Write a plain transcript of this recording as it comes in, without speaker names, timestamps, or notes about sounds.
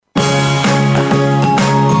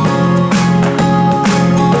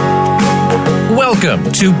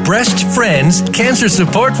Welcome to Breast Friends Cancer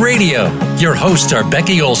Support Radio. Your hosts are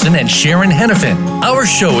Becky Olson and Sharon Hennepin. Our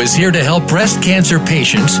show is here to help breast cancer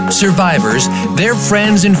patients, survivors, their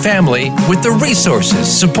friends and family with the resources,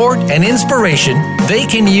 support, and inspiration they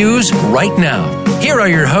can use right now. Here are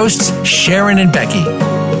your hosts, Sharon and Becky.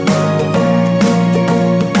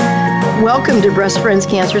 Welcome to Breast Friends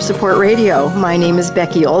Cancer Support Radio. My name is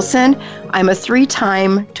Becky Olson. I'm a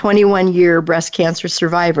 3-time, 21-year breast cancer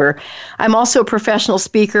survivor. I'm also a professional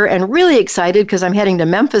speaker and really excited because I'm heading to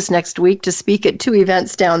Memphis next week to speak at 2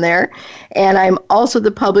 events down there. And I'm also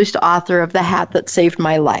the published author of The Hat That Saved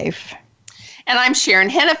My Life. And I'm Sharon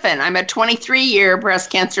Hennepin. I'm a 23-year breast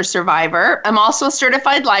cancer survivor. I'm also a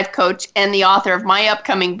certified life coach and the author of my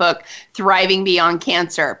upcoming book, Thriving Beyond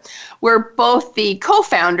Cancer. We're both the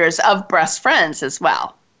co-founders of Breast Friends as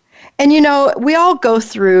well. And, you know, we all go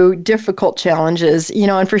through difficult challenges, you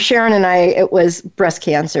know, and for Sharon and I, it was breast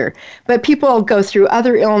cancer. But people go through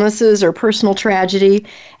other illnesses or personal tragedy,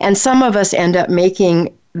 and some of us end up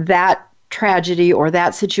making that tragedy or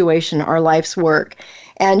that situation our life's work.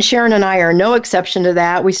 And Sharon and I are no exception to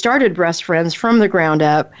that. We started Breast Friends from the ground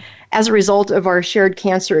up as a result of our shared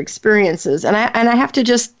cancer experiences. And I have to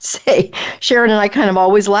just say, Sharon and I kind of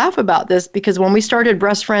always laugh about this because when we started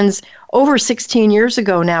Breast Friends over 16 years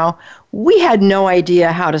ago now, we had no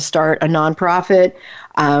idea how to start a nonprofit.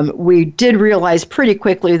 We did realize pretty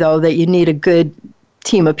quickly, though, that you need a good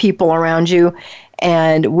team of people around you.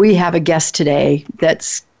 And we have a guest today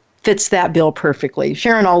that's fits that bill perfectly.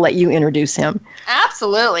 Sharon, I'll let you introduce him.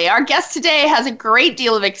 Absolutely. Our guest today has a great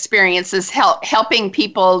deal of experiences helping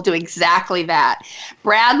people do exactly that.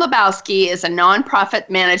 Brad Lebowski is a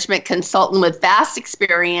nonprofit management consultant with vast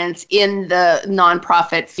experience in the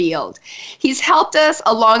nonprofit field. He's helped us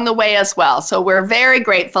along the way as well, so we're very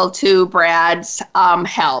grateful to Brad's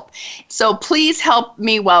help. So please help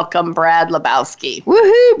me welcome Brad Lebowski.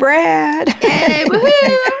 Woohoo, Brad! Hey,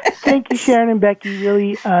 woohoo! Thank you, Sharon and Becky.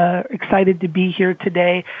 Really excited to be here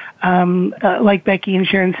today. Like Becky and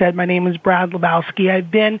Sharon said, my name is Brad Lebowski.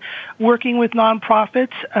 I've been working with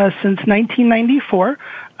nonprofits since 1994.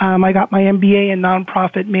 I got my MBA in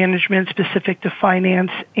nonprofit management specific to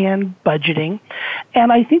finance and budgeting.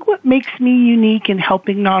 And I think what makes me unique in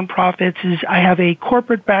helping nonprofits is I have a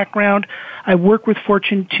corporate background. I work with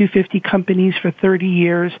Fortune 250 companies for 30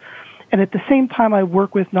 years. And at the same time, I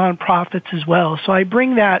work with nonprofits as well. So I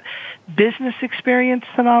bring that business experience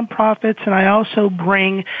to nonprofits, and I also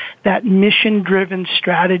bring that mission-driven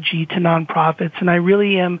strategy to nonprofits. And I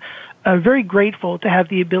really am very grateful to have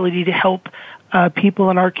the ability to help people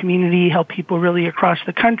in our community, help people really across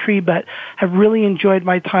the country, but have really enjoyed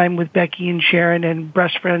my time with Becky and Sharon, and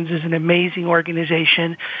Breast Friends is an amazing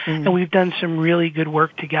organization, and we've done some really good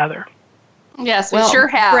work together. Yes, we sure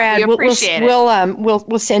have. Brad, we appreciate it.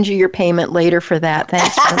 We'll send you your payment later for that.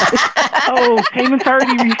 Thanks. Oh, payment's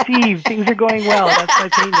already received. Things are going well. That's my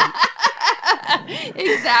payment.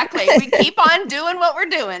 Exactly. We keep on doing what we're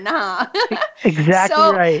doing, huh?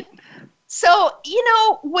 Exactly right. So, you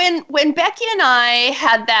know, when Becky and I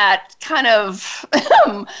had that kind of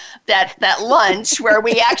that lunch where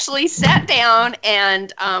we actually sat down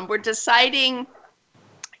and we're deciding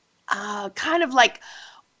kind of like,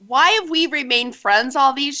 why have we remained friends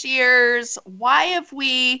all these years? Why have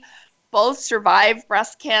we both survived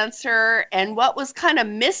breast cancer? And what was kind of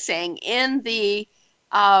missing in the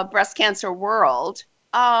breast cancer world?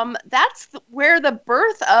 That's where the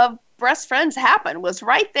birth of Breast Friends happened, was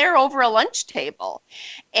right there over a lunch table.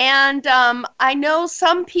 And I know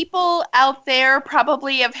some people out there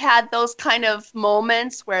probably have had those kind of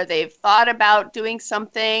moments where they've thought about doing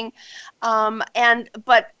something.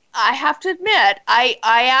 But I have to admit, I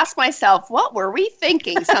ask myself, what were we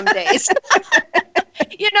thinking some days?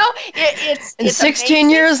 You know, it's 16 amazing.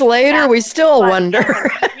 years later, we still wonder.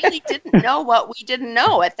 We really didn't know what we didn't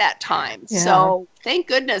know at that time. Yeah. So thank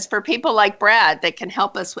goodness for people like Brad that can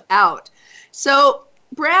help us out. So,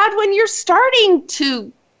 Brad, when you're starting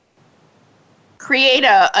to create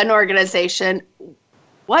an organization,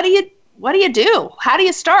 what do you do? How do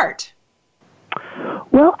you start?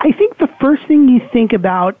 Well, I think the first thing you think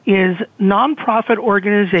about is nonprofit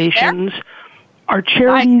organizations are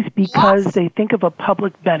charities because they think of a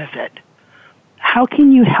public benefit. How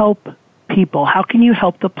can you help people? How can you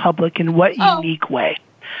help the public in what unique way?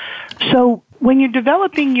 So when you're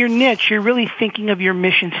developing your niche, you're really thinking of your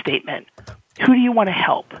mission statement. Who do you want to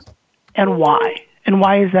help and why? And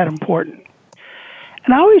why is that important?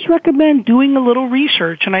 And I always recommend doing a little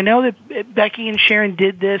research, and I know that Becky and Sharon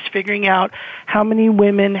did this, figuring out how many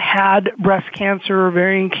women had breast cancer or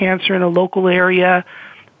ovarian cancer in a local area.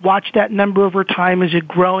 Watch that number over time. Is it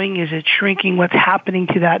growing? Is it shrinking? What's happening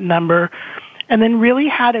to that number? and then really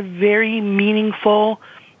had a very meaningful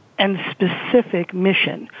and specific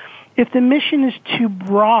mission. If the mission is too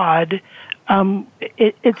broad,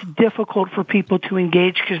 it's difficult for people to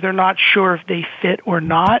engage because they're not sure if they fit or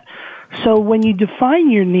not. So when you define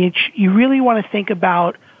your niche, you really want to think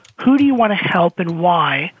about who do you want to help and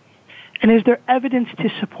why, and is there evidence to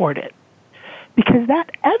support it? Because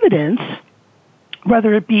that evidence,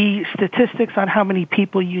 whether it be statistics on how many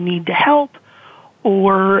people you need to help,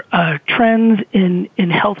 or trends in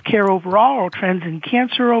healthcare overall, or trends in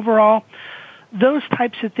cancer overall, those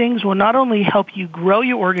types of things will not only help you grow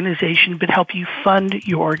your organization, but help you fund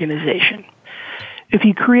your organization. If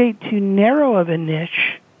you create too narrow of a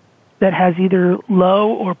niche that has either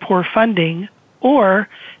low or poor funding, or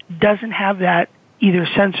doesn't have that either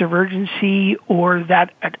sense of urgency or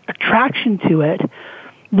that attraction to it,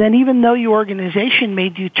 then even though your organization may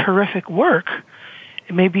do terrific work,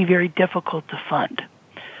 it may be very difficult to fund.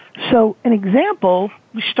 So an example,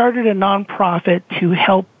 we started a nonprofit to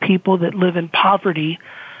help people that live in poverty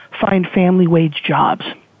find family wage jobs.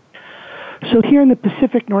 So here in the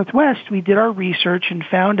Pacific Northwest, we did our research and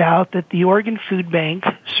found out that the Oregon Food Bank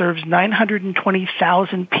serves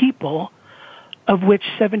 920,000 people, of which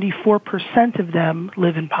 74% of them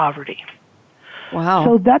live in poverty. Wow.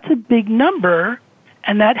 So that's a big number,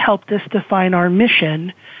 and that helped us define our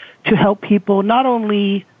mission to help people not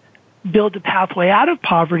only build a pathway out of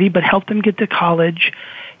poverty, but help them get to college,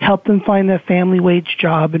 help them find a family wage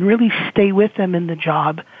job, and really stay with them in the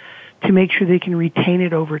job to make sure they can retain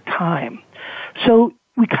it over time. So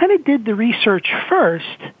we kind of did the research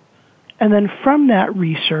first, and then from that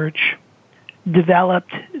research,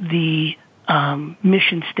 developed the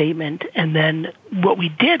mission statement. And then what we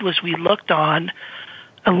did was we looked on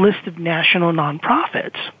a list of national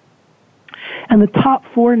nonprofits. And the top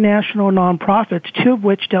 4 national nonprofits, 2 of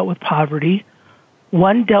which dealt with poverty,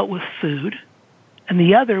 1 dealt with food, and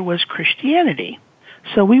the other was Christianity.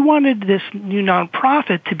 So we wanted this new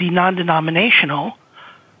nonprofit to be non-denominational.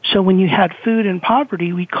 So when you had food and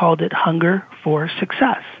poverty, we called it Hunger for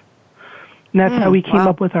Success. And that's how we came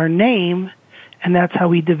up with our name, and that's how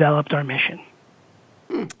we developed our mission.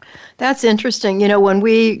 That's interesting. You know, when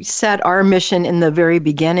we set our mission in the very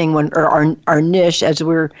beginning, or our niche, as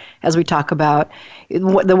we talk about,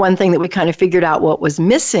 the one thing that we kind of figured out what was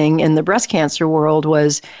missing in the breast cancer world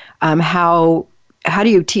was how do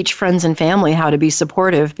you teach friends and family how to be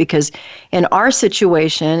supportive? Because in our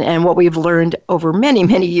situation, and what we've learned over many,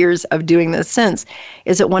 many years of doing this since,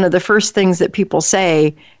 is that one of the first things that people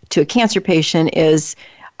say to a cancer patient is,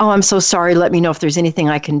 "Oh, I'm so sorry, let me know if there's anything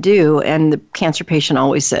I can do." And the cancer patient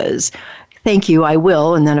always says, "Thank you, I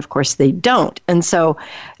will." And then, of course, they don't. And so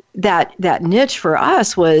that niche for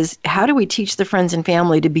us was, how do we teach the friends and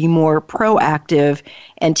family to be more proactive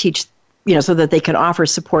and teach, so that they can offer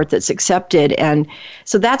support that's accepted. And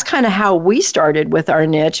so that's kind of how we started with our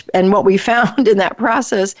niche. And what we found in that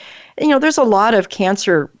process, there's a lot of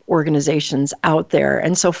cancer organizations out there.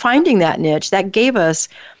 And so finding that niche, that gave us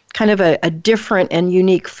kind of a different and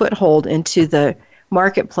unique foothold into the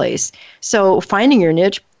marketplace. So finding your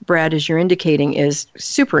niche, Brad, as you're indicating, is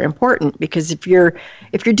super important, because if you're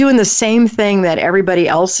doing the same thing that everybody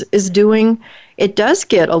else is doing, it does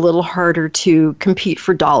get a little harder to compete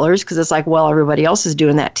for dollars, because it's like, well, everybody else is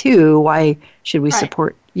doing that too. Why should we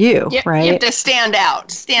support you, right? You have to stand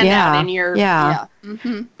out in your... Yeah.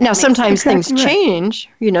 Mm-hmm. Now, sometimes things change.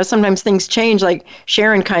 Sometimes things change. Like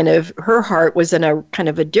Sharon, her heart was in a kind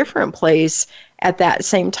of a different place at that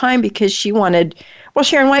same time, because she wanted... Well,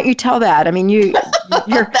 Sharon, why don't you tell that? I mean, you're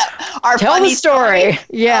our tell funny the story.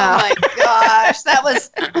 Yeah. Oh my gosh, that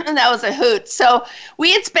was a hoot. So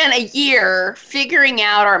we had spent a year figuring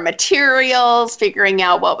out our materials, figuring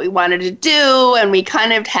out what we wanted to do, and we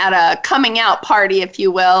kind of had a coming out party, if you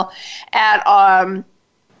will, at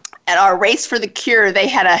our Race for the Cure. They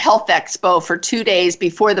had a health expo for 2 days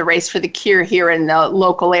before the Race for the Cure here in the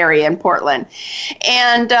local area in Portland.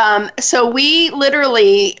 And so we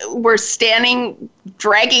literally were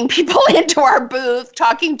dragging people into our booth,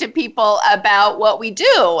 talking to people about what we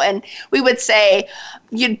do. And we would say,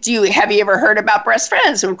 have you ever heard about Breast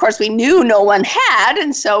Friends? And of course, we knew no one had.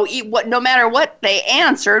 And so no matter what they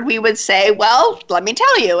answered, we would say, well, let me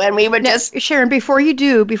tell you. And we would Sharon, before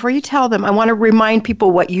you tell them, I want to remind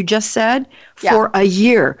people what you just said. For a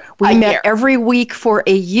year. We met every week for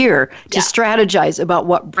a year to strategize about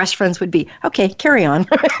what Breast Friends would be. Okay, carry on.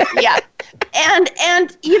 Yeah. And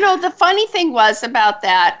the funny thing was about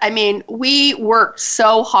that, I mean, we worked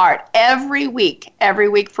so hard every week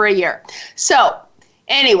for a year. So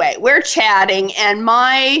Anyway, we're chatting, and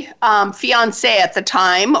my fiance at the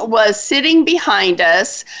time was sitting behind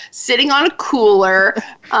us, sitting on a cooler,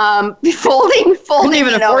 folding. Couldn't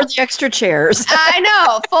even afford the extra chairs. I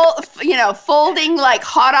know, folding like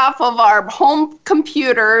hot off of our home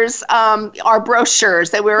computers, our brochures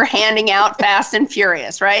that we were handing out fast and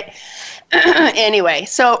furious, right? Anyway,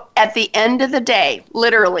 so at the end of the day,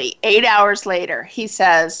 literally 8 hours later, he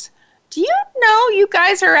says, do you know you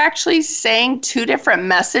guys are actually saying two different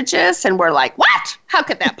messages? And we're like, what? How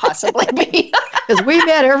could that possibly be? Because we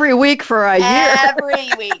met every week for a year. Every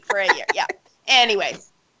week for a year, yeah. Anyway,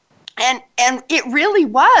 and it really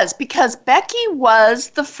was, because Becky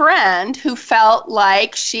was the friend who felt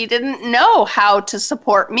like she didn't know how to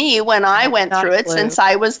support me when I went through it, since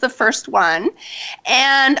I was the first one.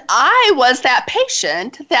 And I was that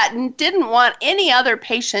patient that didn't want any other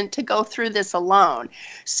patient to go through this alone.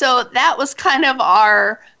 So that was kind of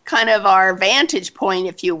our vantage point,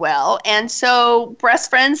 if you will. And so Breast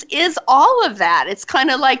Friends is all of that. It's kind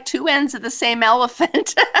of like two ends of the same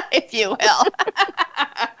elephant, if you will.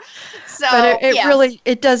 So, but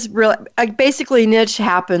it does really, basically niche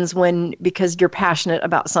happens because you're passionate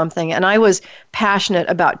about something. And I was passionate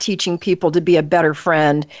about teaching people to be a better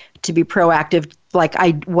friend, to be proactive, like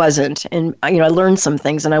I wasn't. And, I learned some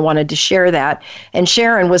things and I wanted to share that. And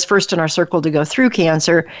Sharon was first in our circle to go through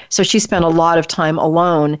cancer. So she spent a lot of time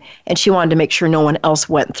alone, and she wanted to make sure no one else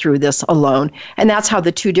went through this alone. And that's how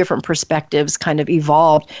the two different perspectives kind of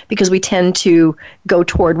evolved, because we tend to go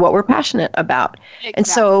toward what we're passionate about. Exactly. And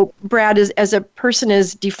so Brad, as a person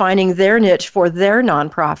is defining their niche for their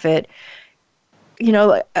nonprofit,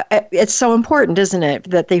 it's so important, isn't it,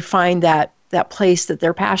 that they find that place that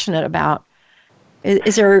they're passionate about.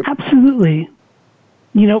 Is there... Absolutely.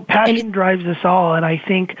 Passion drives us all, and I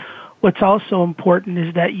think what's also important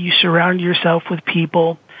is that you surround yourself with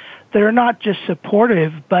people that are not just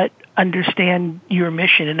supportive, but understand your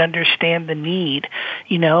mission and understand the need,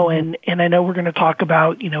 and I know we're going to talk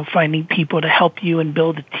about, finding people to help you and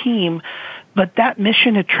build a team, but that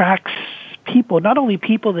mission attracts people, not only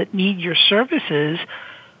people that need your services,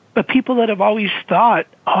 but people that have always thought,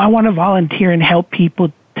 I want to volunteer and help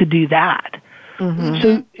people to do that. Mm-hmm.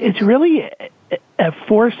 So it's really a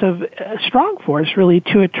strong force, really,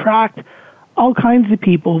 to attract all kinds of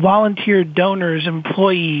people, volunteer donors,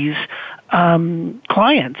 employees,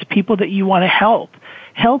 clients, people that you want to help,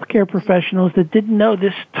 healthcare professionals that didn't know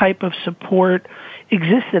this type of support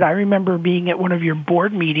existed. I remember being at one of your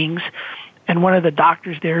board meetings, and one of the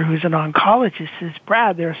doctors there, who's an oncologist, says,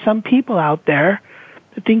 Brad, there are some people out there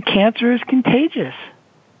that think cancer is contagious.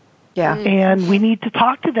 Yeah. And we need to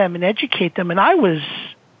talk to them and educate them. And I was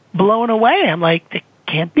blown away. I'm like, that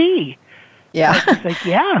can't be. Yeah. It's like,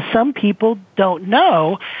 yeah, some people don't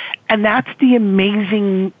know. And that's the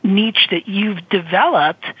amazing niche that you've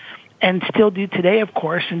developed and still do today, of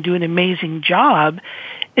course, and do an amazing job,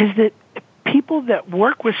 is that people that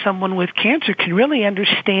work with someone with cancer can really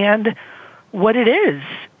understand what it is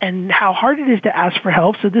and how hard it is to ask for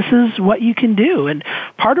help. So this is what you can do. And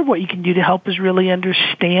part of what you can do to help is really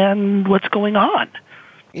understand what's going on.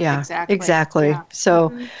 Yeah, exactly. Yeah.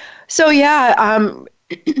 So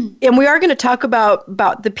and we are going to talk about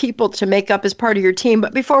the people to make up as part of your team.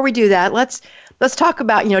 But before we do that, let's talk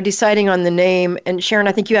about, deciding on the name. And Sharon,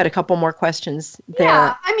 I think you had a couple more questions there.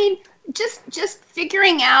 Yeah, I mean, just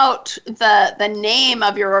figuring out the name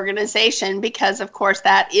of your organization, because of course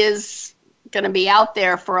that is going to be out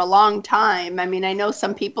there for a long time. I mean, I know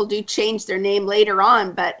some people do change their name later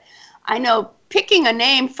on, but I know picking a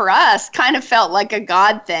name for us kind of felt like a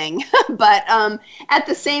God thing. But at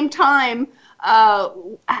the same time,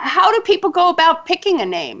 how do people go about picking a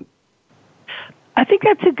name? I think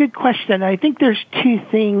that's a good question. I think there's two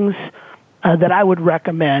things that I would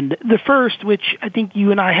recommend. The first, which I think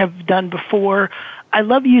you and I have done before, I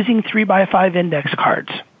love using 3x5 index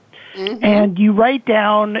cards. Mm-hmm. And you write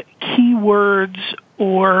down keywords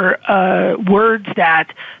or words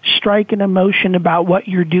that strike an emotion about what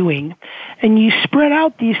you're doing. And you spread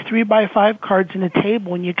out these 3x5 cards in a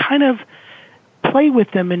table, and you kind of play with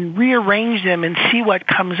them and rearrange them and see what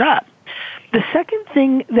comes up. The second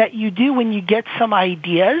thing that you do when you get some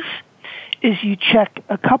ideas is you check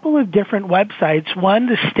a couple of different websites. One,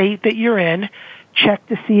 the state that you're in, check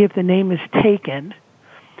to see if the name is taken.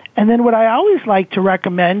 And then what I always like to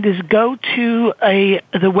recommend is go to the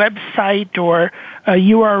website or a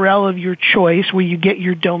URL of your choice where you get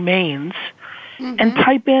your domains, mm-hmm. and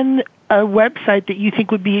type in a website that you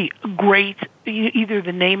think would be great, either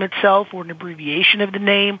the name itself or an abbreviation of the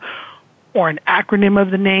name or an acronym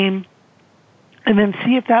of the name, and then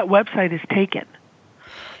see if that website is taken.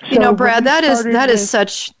 Brad, that is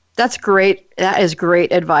such That's great. That is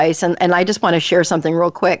great advice. And I just want to share something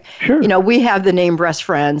real quick. Sure. You know, we have the name Breast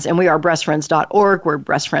Friends, and we are breastfriends.org. We're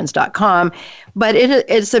breastfriends.com. But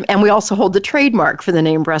it's and we also hold the trademark for the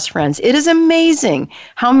name Breast Friends. It is amazing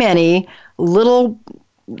how many little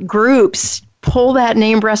groups pull that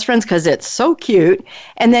name Breast Friends because it's so cute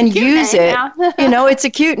and then use it. You know, it's a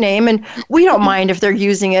cute name, and we don't mind if they're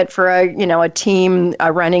using it for a team,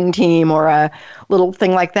 a running team, or a little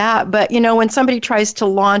thing like that. But, you know, when somebody tries to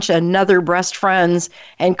launch another Breast Friends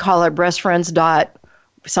and call it Breast Friends dot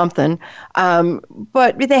something,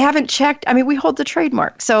 but they haven't checked. I mean, we hold the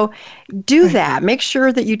trademark. So do that. Make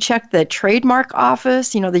sure that you check the trademark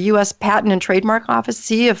office, you know, the U.S. Patent and Trademark Office,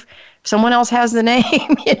 see if someone else has the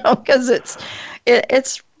name, you know, because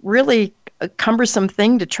it's really a cumbersome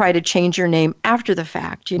thing to try to change your name after the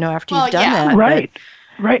fact, you know, after you've done that. Right.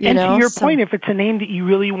 Right. And know, to your point, if it's a name that you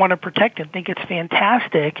really want to protect and think it's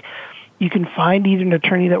fantastic, you can find either an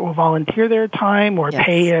attorney that will volunteer their time or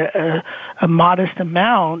pay a modest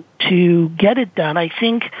amount to get it done. I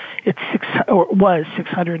think it was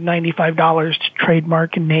 $695 to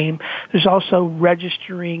trademark a name. There's also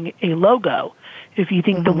registering a logo. If you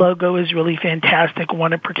think the logo is really fantastic,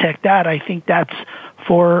 want to protect that, I think that's $400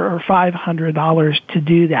 or $500 to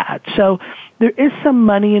do that. So there is some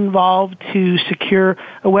money involved to secure.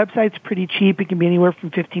 A website's pretty cheap. It can be anywhere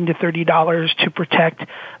from $15 to $30 to protect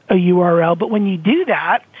a URL. But when you do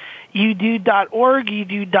that, you do .org, you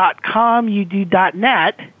do .com, you do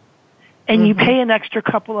 .net, and you pay an extra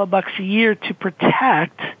couple of bucks a year to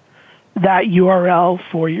protect that URL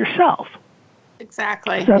for yourself.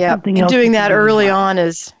 Exactly. So yeah, and doing that early on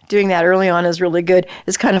is really good.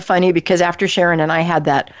 It's kind of funny because after Sharon and I had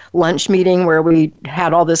that lunch meeting where we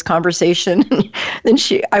had all this conversation, then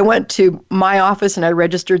I went to my office and I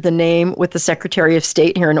registered the name with the Secretary of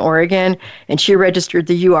State here in Oregon, and she registered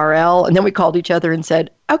the URL, and then we called each other and said,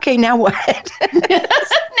 "Okay, now what?"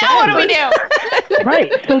 Now what do we do?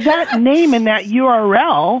 Right. So that name and that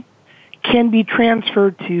URL can be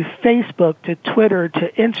transferred to Facebook, to Twitter,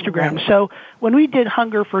 to Instagram. Right. So when we did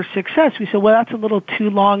Hunger for Success, we said, well, that's a little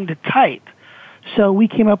too long to type. So we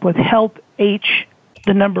came up with Help H,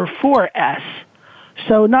 the number 4S.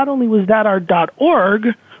 So not only was that our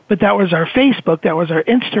 .org, but that was our Facebook, that was our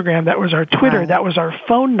Instagram, that was our Twitter, that was our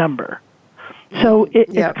phone number. So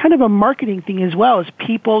it's kind of a marketing thing as well, as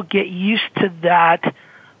people get used to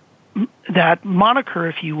that moniker,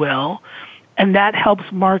 if you will, and that helps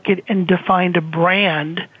market and define a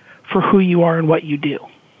brand for who you are and what you do.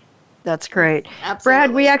 That's great. Absolutely.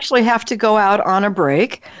 Brad, we actually have to go out on a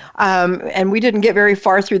break, and we didn't get very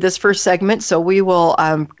far through this first segment, so we will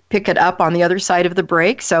pick it up on the other side of the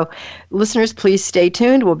break. So listeners, please stay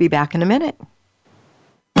tuned. We'll be back in a minute.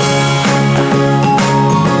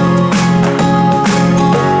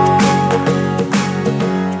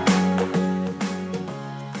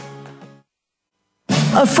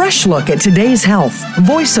 A fresh look at today's health.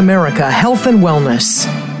 Voice America Health and Wellness.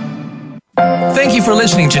 Thank you for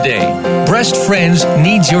listening today. Breast Friends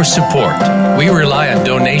needs your support. We rely on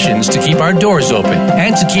donations to keep our doors open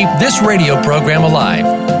and to keep this radio program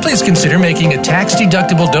alive. Please consider making a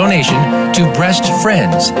tax-deductible donation to Breast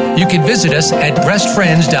Friends. You can visit us at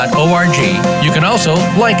breastfriends.org. You can also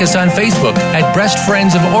like us on Facebook at Breast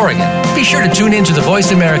Friends of Oregon. Be sure to tune in to the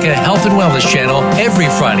Voice America Health and Wellness channel every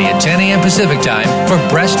Friday at 10 a.m. Pacific Time for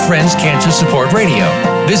Breast Friends Cancer Support Radio.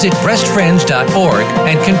 Visit breastfriends.org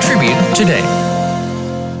and contribute today.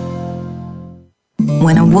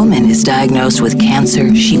 When a woman is diagnosed with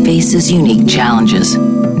cancer, she faces unique challenges.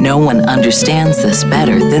 No one understands this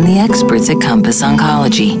better than the experts at Compass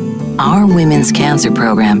Oncology. Our women's cancer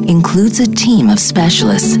program includes a team of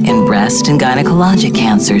specialists in breast and gynecologic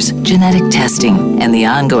cancers, genetic testing, and the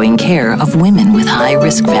ongoing care of women with high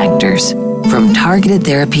risk factors. From targeted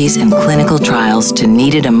therapies and clinical trials to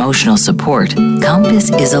needed emotional support, Compass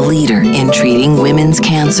is a leader in treating women's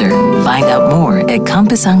cancer. Find out more at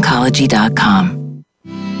CompassOncology.com.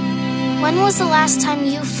 When was the last time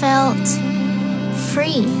you felt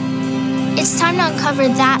free? It's time to uncover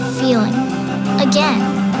that feeling again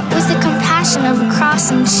with the compassion of a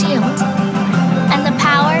cross and shield and the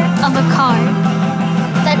power of a card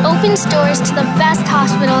that opens doors to the best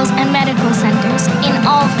hospitals and medical centers in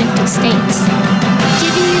all 50 states,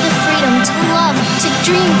 giving you the freedom to love, to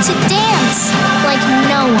dream, to dance like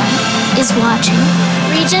no one is watching.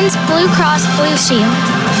 Regions Blue Cross Blue Shield.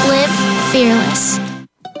 Live fearless.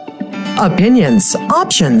 Opinions,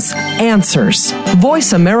 options, answers.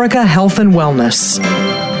 Voice America Health and Wellness.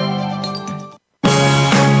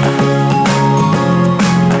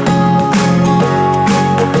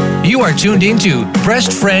 You are tuned into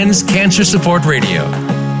Breast Friends Cancer Support Radio.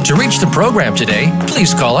 To reach the program today,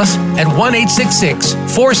 please call us at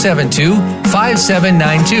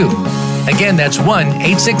 1-866-472-5792. Again, that's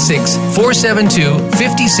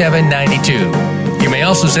 1-866-472-5792. You may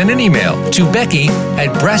also send an email to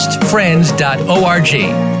becky@breastfriends.org.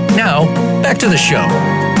 Now, back to the show.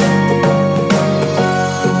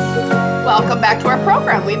 Welcome back to our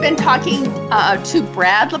program. We've been talking to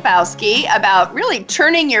Brad Lebowski about really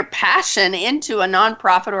turning your passion into a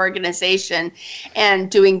nonprofit organization and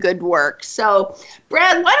doing good work. So,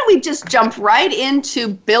 Brad, why don't we just jump right into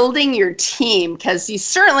building your team? Because you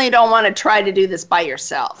certainly don't want to try to do this by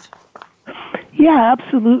yourself. Yeah,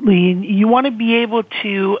 absolutely. You want to be able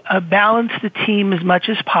to balance the team as much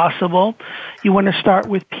as possible. You want to start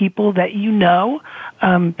with people that you know,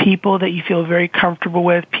 people that you feel very comfortable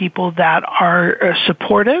with, people that are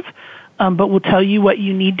supportive, but will tell you what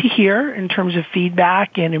you need to hear in terms of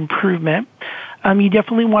feedback and improvement. You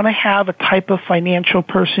definitely want to have a type of financial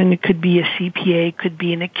person. It could be a CPA, could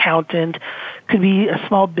be an accountant, could be a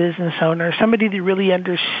small business owner, somebody that really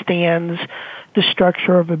understands the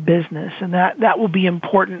structure of a business. And that will be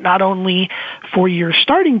important not only for your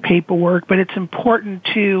starting paperwork, but it's important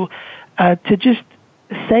to just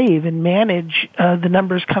save and manage the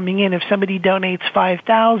numbers coming in. If somebody donates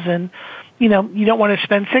 $5,000, you don't want to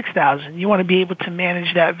spend $6,000. You want to be able to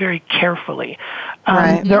manage that very carefully.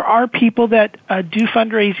 Right. There are people that do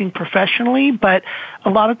fundraising professionally, but a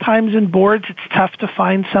lot of times in boards, it's tough to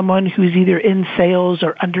find someone who's either in sales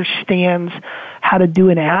or understands how to do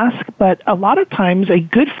an ask. But a lot of times, a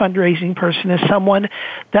good fundraising person is someone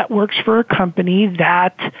that works for a company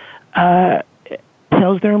that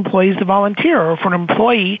tells their employees to volunteer, or if an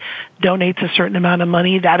employee donates a certain amount of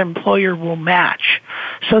money, that employer will match.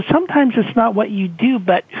 So sometimes it's not what you do,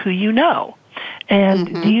 but who you know.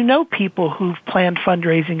 And do you know people who've planned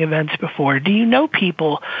fundraising events before? Do you know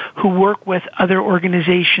people who work with other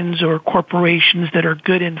organizations or corporations that are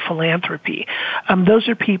good in philanthropy? Those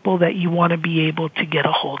are people that you want to be able to get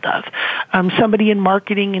a hold of. Somebody in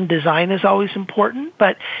marketing and design is always important,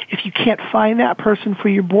 but if you can't find that person for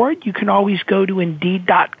your board, you can always go to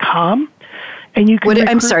Indeed.com and you can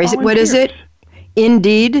I'm sorry, what is it?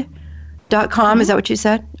 Indeed.com, is that what you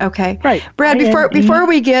said? Okay. Right. Brad, before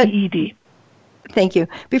we get... ED. Thank you.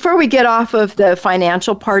 Before we get off of the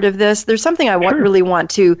financial part of this, there's something I really want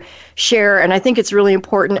to share, and I think it's really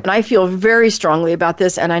important, and I feel very strongly about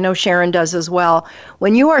this, and I know Sharon does as well.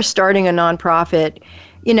 When you are starting a nonprofit,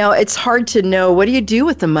 it's hard to know what do you do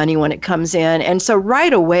with the money when it comes in. And so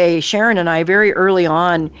right away, Sharon and I, very early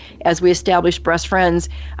on, as we established Breast Friends,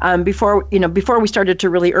 before we started to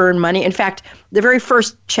really earn money. In fact, the very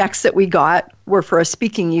first checks that we got were for a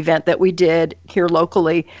speaking event that we did here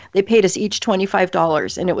locally. They paid us each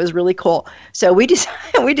 $25, and it was really cool. So we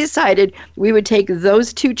decided we would take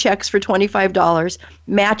those two checks for $25,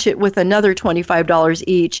 match it with another $25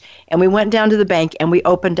 each, and we went down to the bank and we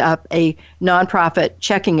opened up a nonprofit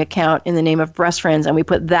checking account in the name of Breast Friends, and we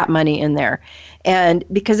put that money in there. And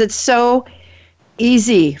because it's so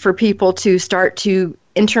easy for people to start to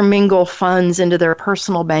intermingle funds into their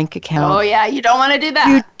personal bank account. Oh, yeah, you don't want to do that.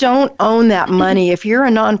 You don't own that money. If you're a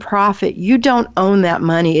nonprofit, you don't own that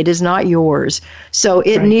money. It is not yours. So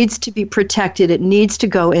it needs to be protected. It needs to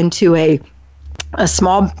go into a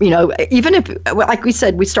small, even if, like we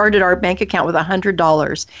said, we started our bank account with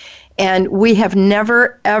 $100, and we have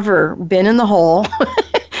never, ever been in the hole.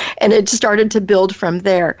 And it started to build from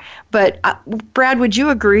there. But Brad, would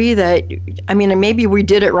you agree that, maybe we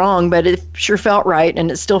did it wrong, but it sure felt right,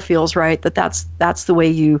 and it still feels right, that's the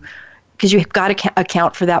way because you've got to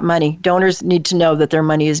account for that money. Donors need to know that their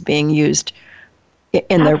money is being used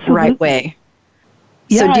in the right way.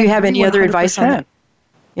 Yeah, so do you have any other 100%. advice on that?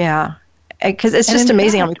 Yeah, because it's just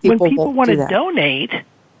amazing how many people when people want to do that. donate,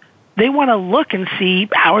 they want to look and see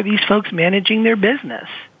how are these folks managing their business.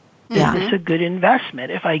 Yeah. Is this a good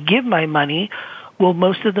investment? If I give my money, will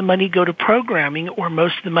most of the money go to programming or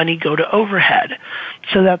most of the money go to overhead?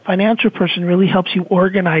 So that financial person really helps you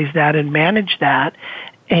organize that and manage that.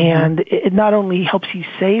 And it not only helps you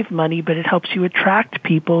save money, but it helps you attract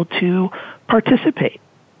people to participate.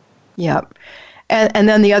 Yep. And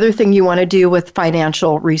then the other thing you want to do with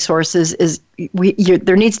financial resources is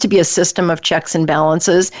there needs to be a system of checks and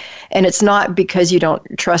balances. And it's not because you don't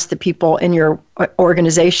trust the people in your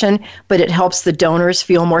organization, but it helps the donors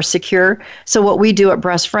feel more secure. So what we do at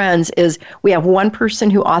Breast Friends is we have one person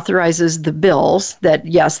who authorizes the bills that,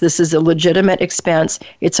 yes, this is a legitimate expense.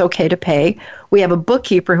 It's okay to pay. We have a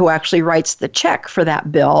bookkeeper who actually writes the check for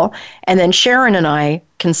that bill. And then Sharon and I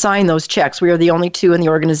can sign those checks. We are the only two in the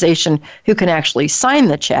organization who can actually sign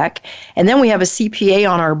the check. And then we have a CPA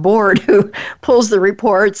on our board who pulls the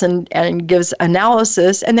reports and gives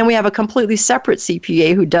analysis. And then we have a completely separate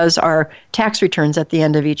CPA who does our tax returns at the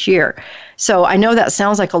end of each year. So I know that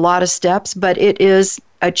sounds like a lot of steps, but it is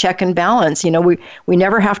a check and balance. We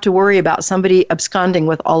never have to worry about somebody absconding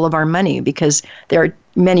with all of our money because there are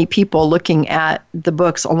many people looking at the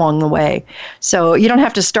books along the way. So you don't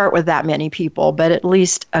have to start with that many people, but at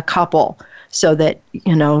least a couple, so that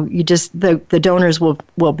the donors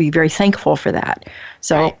will be very thankful for that.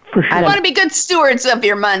 So right. For sure. You want to be good stewards of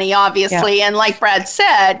your money, obviously, yeah. And like Brad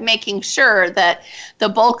said, making sure that the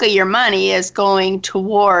bulk of your money is going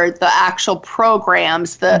toward the actual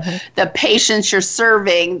programs, the patients you're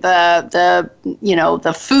serving, the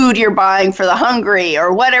food you're buying for the hungry,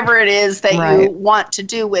 or whatever it is that right. You want to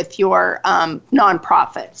do with your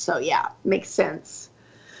nonprofit. So yeah, makes sense.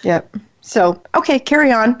 Yep. So, okay,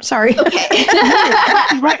 carry on. Sorry. Okay.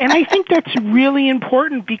 Right, and I think that's really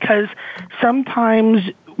important because sometimes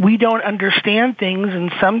we don't understand things,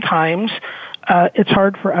 and sometimes it's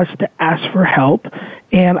hard for us to ask for help.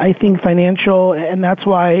 And I think financial, and that's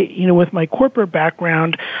why, with my corporate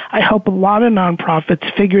background, I help a lot of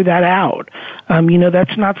nonprofits figure that out.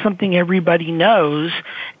 That's not something everybody knows,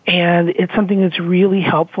 and it's something that's really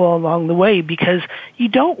helpful along the way because you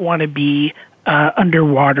don't want to be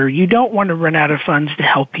underwater. You don't want to run out of funds to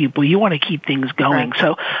help people. You want to keep things going. Right.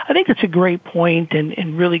 So I think it's a great point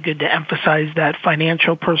and really good to emphasize that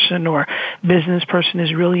financial person or business person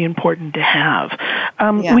is really important to have.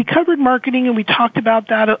 We covered marketing and we talked about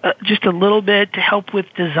that just a little bit to help with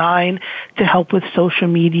design, to help with social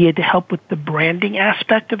media, to help with the branding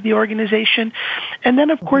aspect of the organization. And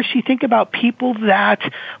then, of course, you think about people that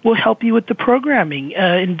will help you with the programming.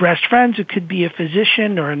 In Breast Friends, it could be a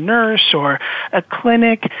physician or a nurse or a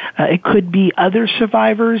clinic. It could be other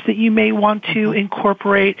survivors that you may want to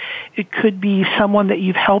incorporate. It could be someone that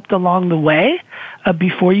you've helped along the way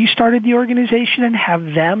before you started the organization and have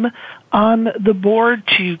them on the board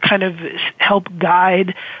to kind of help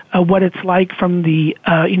guide what it's like from the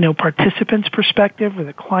participant's perspective or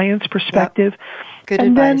the client's perspective. Yep. Good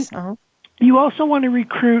advice. Then, you also want to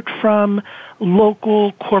recruit from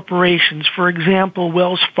local corporations. For example,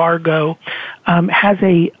 Wells Fargo has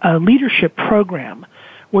a leadership program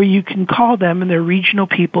where you can call them, and they're regional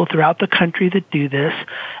people throughout the country that do this,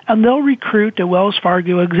 and they'll recruit a Wells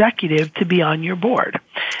Fargo executive to be on your board.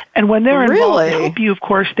 And when they're involved to help you, of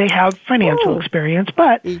course, they have financial experience,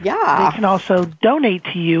 but they can also donate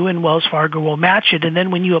to you, and Wells Fargo will match it. And then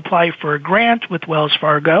when you apply for a grant with Wells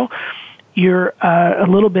Fargo, you're a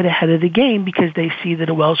little bit ahead of the game because they see that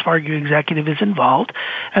a Wells Fargo executive is involved,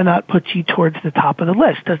 and that puts you towards the top of the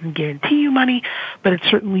list. Doesn't guarantee you money, but it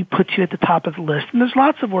certainly puts you at the top of the list. And there's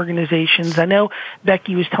lots of organizations. I know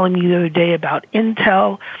Becky was telling me the other day about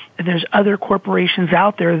Intel, and there's other corporations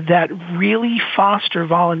out there that really foster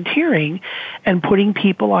volunteering and putting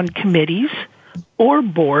people on committees or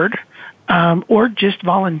board or just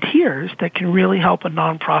volunteers that can really help a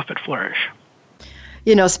nonprofit flourish.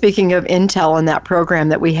 Speaking of Intel and that program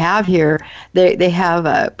that we have here, they have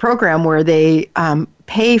a program where they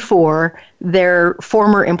pay for their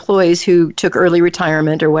former employees who took early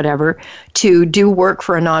retirement or whatever to do work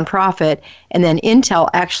for a nonprofit, and then Intel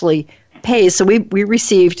actually pays. So we've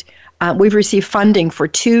received funding for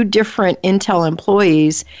 2 different Intel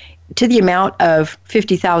employees to the amount of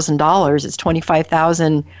 $50,000. It's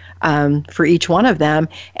 $25,000 for each one of them,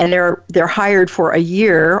 and they're hired for a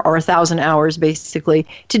year or 1,000 hours basically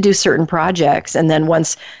to do certain projects. And then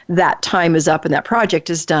once that time is up and that project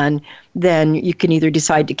is done, then you can either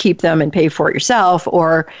decide to keep them and pay for it yourself,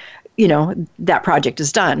 or that project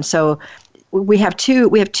is done. So we have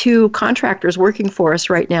two contractors working for us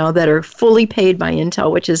right now that are fully paid by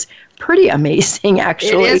Intel, which is pretty amazing,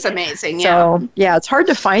 actually. It is amazing, yeah. So, it's hard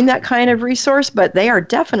to find that kind of resource, but they are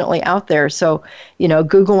definitely out there. So,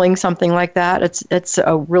 Googling something like that, it's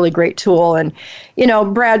a really great tool. And,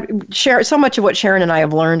 Brad, so much of what Sharon and I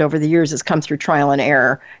have learned over the years has come through trial and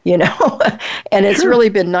error, and it's really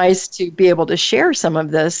been nice to be able to share some of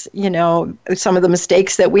this, some of the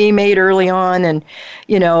mistakes that we made early on, and,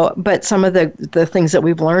 but some of the things that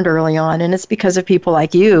we've learned early on. And it's because of people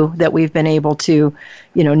like you that we've been able to,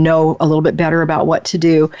 know a little bit better about what to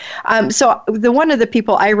do. So one of the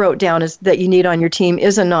people I wrote down is that you need on your team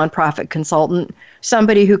is a nonprofit consultant,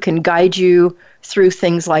 somebody who can guide you through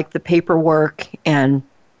things like the paperwork and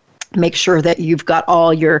make sure that you've got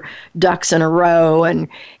all your ducks in a row, and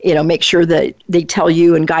make sure that they tell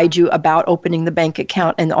you and guide you about opening the bank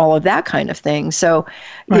account and all of that kind of thing. So,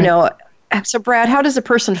 So, Brad, how does a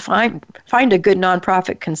person find a good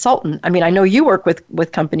nonprofit consultant? I mean, I know you work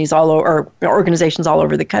with companies all over, or organizations all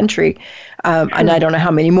over the country, and I don't know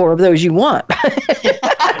how many more of those you want.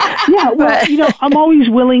 Yeah, well, I'm always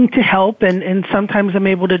willing to help, and sometimes I'm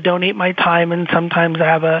able to donate my time, and sometimes I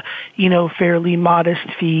have a, fairly modest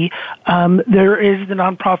fee. There is the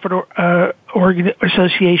Nonprofit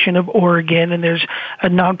Association of Oregon, and there's a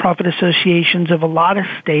nonprofit associations of a lot of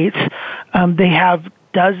states. They have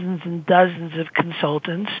dozens and dozens of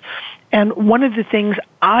consultants. And one of the things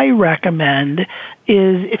I recommend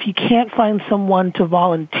is if you can't find someone to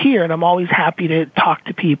volunteer, and I'm always happy to talk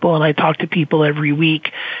to people, and I talk to people every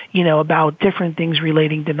week, about different things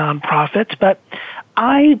relating to nonprofits, but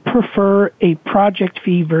I prefer a project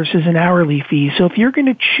fee versus an hourly fee. So if you're going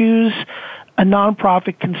to choose a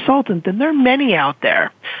nonprofit consultant, then there are many out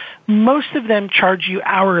there. Most of them charge you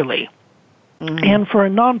hourly. Mm-hmm. And for a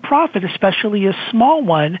nonprofit, especially a small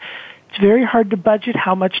one, it's very hard to budget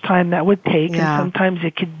how much time that would take, and sometimes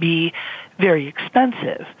it could be very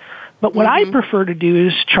expensive. But what I prefer to do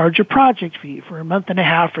is charge a project fee for a month and a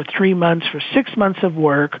half, for 3 months, for 6 months of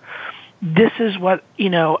work. This is what,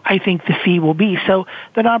 I think the fee will be. So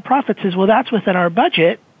the nonprofit says, well, that's within our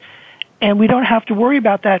budget, and we don't have to worry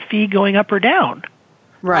about that fee going up or down.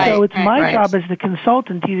 Right. So it's my job as the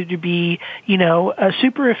consultant either to be,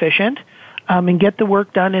 super efficient, and get the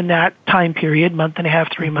work done in that time period, month and a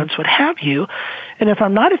half, 3 months, what have you. And if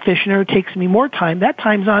I'm not efficient or it takes me more time, that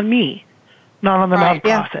time's on me, not on the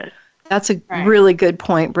nonprofit. Yeah. That's a really good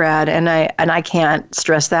point, Brad, and I can't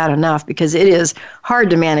stress that enough, because it is hard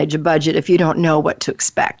to manage a budget if you don't know what to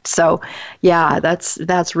expect. So, yeah,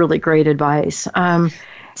 that's really great advice. Go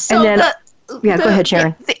ahead,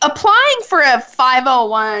 Sharon. Applying for a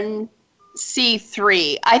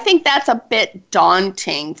 501c3, I think that's a bit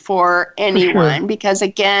daunting for anyone, because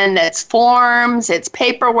again, it's forms, it's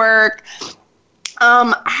paperwork.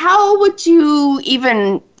 How would you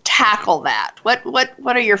even tackle that? What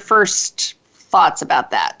are your first thoughts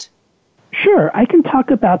about that? Sure, I can talk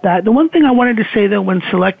about that. The one thing I wanted to say, though, when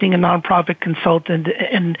selecting a nonprofit consultant,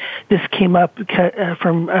 and this came up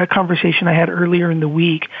from a conversation I had earlier in the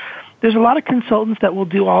week, there's a lot of consultants that will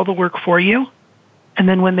do all the work for you, and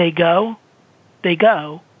then when they go.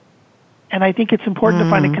 And I think it's important to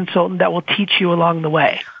find a consultant that will teach you along the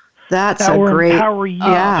way. That will great empower you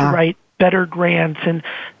to write better grants and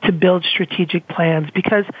to build strategic plans.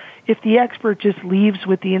 Because if the expert just leaves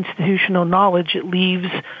with the institutional knowledge, it leaves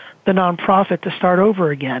the nonprofit to start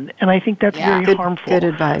over again. And I think that's very harmful. Good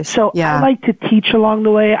advice. So I like to teach along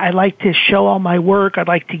the way. I like to show all my work. I'd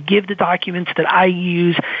like to give the documents that I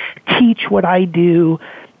use, teach what I do.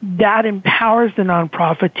 That empowers the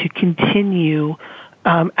nonprofit to continue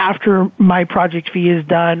after my project fee is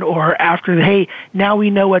done, or after, hey, now we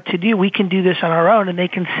know what to do. We can do this on our own, and they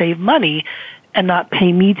can save money and not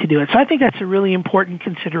pay me to do it. So I think that's a really important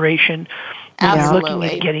consideration when you're looking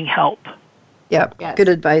at getting help. Yep, good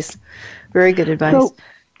advice. Very good advice. So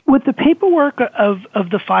with the paperwork of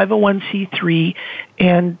the 501c3,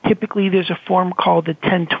 and typically there's a form called the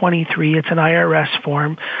 1023. It's an IRS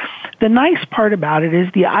form. The nice part about it is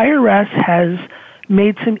the IRS has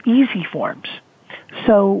made some easy forms.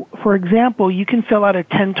 So, for example, you can fill out a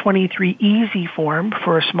 1023 easy form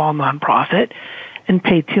for a small nonprofit and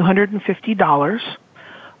pay $250,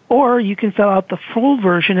 or you can fill out the full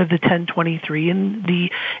version of the 1023. And the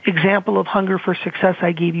example of Hunger for Success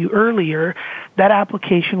I gave you earlier, that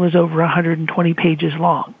application was over 120 pages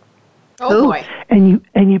long. Oh boy. And you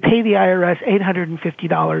pay the IRS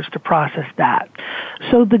 $850 to process that.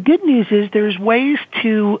 So the good news is there's ways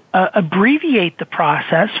to abbreviate the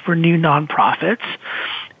process for new nonprofits.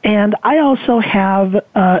 And I also have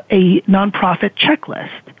a nonprofit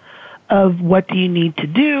checklist of what do you need to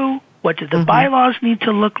do, what do the bylaws need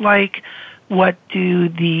to look like, what do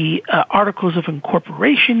the articles of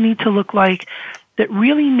incorporation need to look like, that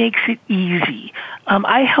really makes it easy.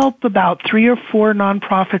 I help about 3 or 4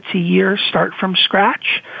 nonprofits a year start from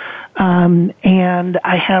scratch, and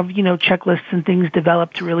I have, checklists and things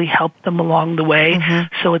developed to really help them along the way,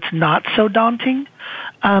 so it's not so daunting.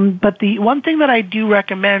 But the one thing that I do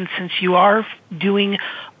recommend, since you are doing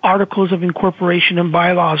articles of incorporation and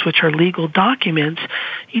bylaws, which are legal documents,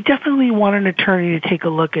 you definitely want an attorney to take a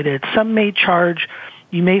look at it. Some may charge.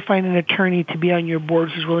 You may find an attorney to be on your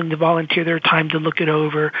board who's willing to volunteer their time to look it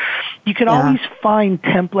over. You can always find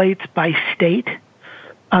templates by state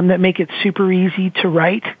that make it super easy to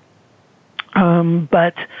write.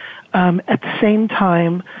 But at the same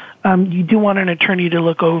time, you do want an attorney to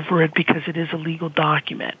look over it because it is a legal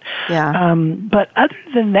document. Yeah. But other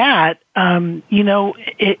than that,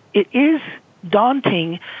 it is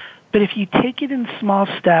daunting But if you take it in small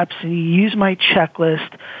steps and you use my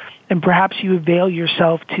checklist, and perhaps you avail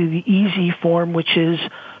yourself to the easy form, which is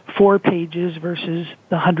 4 pages versus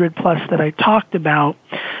the 100 plus that I talked about,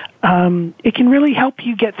 it can really help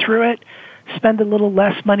you get through it, spend a little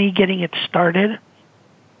less money getting it started,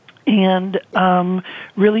 and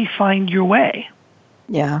really find your way.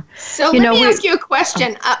 Yeah. So let me ask you a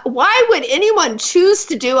question. Why would anyone choose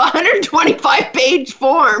to do a 125-page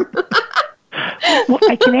form? Well,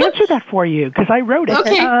 I can answer that for you because I wrote it.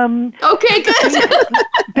 Okay. Okay, good.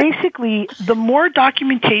 Basically, the more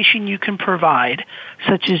documentation you can provide,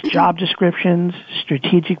 such as job descriptions,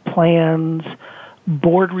 strategic plans,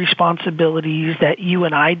 board responsibilities that you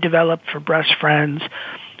and I developed for Breast Friends,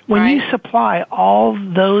 when you supply all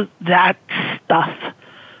that stuff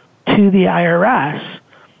to the IRS,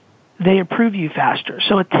 they approve you faster.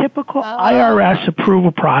 So a typical IRS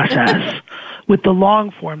approval process with the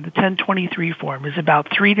long form, the 1023 form, is about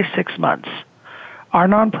 3 to 6 months. Our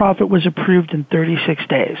nonprofit was approved in 36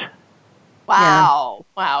 days. Wow.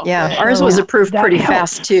 Wow. Yeah, good. ours was approved pretty helped.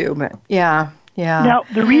 fast too, but yeah. Now,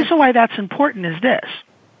 the reason why that's important is this.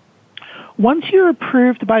 Once you're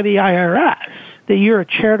approved by the IRS that you're a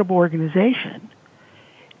charitable organization,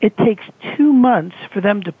 it takes 2 months for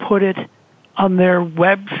them to put it on their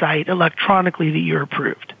website electronically that you're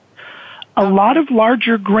approved. A lot of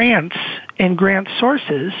larger grants and grant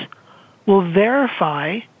sources will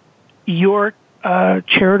verify your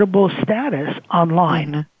charitable status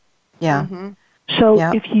online. Mm-hmm. Yeah. Mm-hmm. So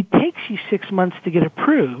if it takes you 6 months to get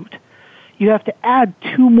approved, you have to add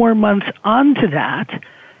 2 more months onto that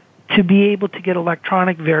to be able to get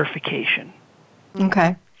electronic verification.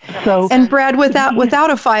 Okay. So, and Brad, without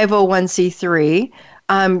a 501c3,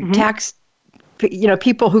 tax,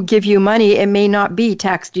 people who give you money, it may not be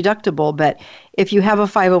tax deductible, but if you have a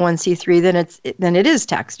 501c3, then it is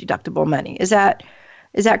tax deductible money. Is that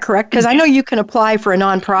correct? Because I know you can apply for a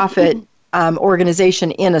nonprofit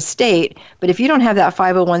organization in a state, but if you don't have that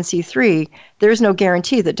 501c3, there's no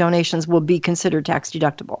guarantee that donations will be considered tax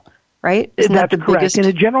deductible. Right? Isn't that the correct. biggest? In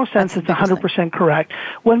a general sense, it's 100% correct.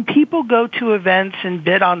 When people go to events and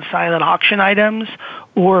bid on silent auction items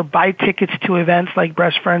or buy tickets to events like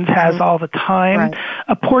Breast Friends has all the time,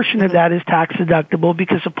 a portion of that is tax deductible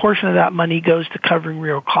because a portion of that money goes to covering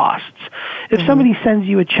real costs. If somebody sends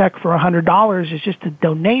you a check for $100, it's just a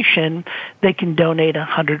donation, they can donate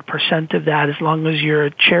 100% of that as long as you're a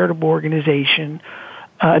charitable organization,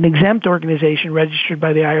 an exempt organization registered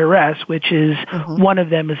by the IRS, which is one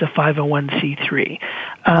of them is a 501c3.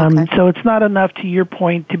 So it's not enough, to your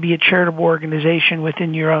point, to be a charitable organization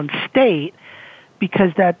within your own state,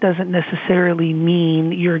 because that doesn't necessarily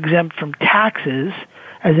mean you're exempt from taxes,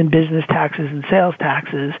 as in business taxes and sales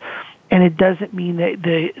taxes. And it doesn't mean that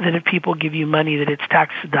if people give you money that it's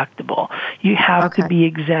tax deductible. You have to be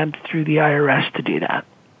exempt through the IRS to do that.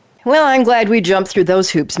 Well, I'm glad we jumped through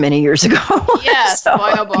those hoops many years ago. Yes, boy,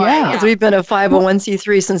 oh boy. Because we've been a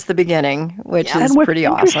 501c3 since the beginning, which is pretty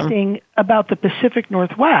awesome. What's interesting about the Pacific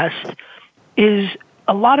Northwest is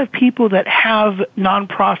a lot of people that have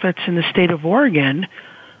nonprofits in the state of Oregon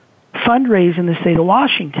fundraise in the state of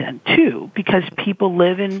Washington, too, because people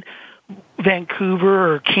live in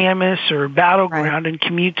Vancouver or Camas or Battleground and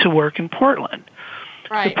commute to work in Portland.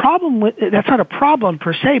 Right. The problem that's not a problem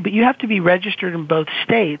per se, but you have to be registered in both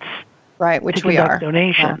states, which to we conduct are.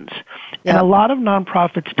 donations. Yeah. And a lot of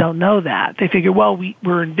nonprofits don't know that. They figure, well,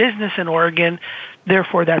 we're in business in Oregon,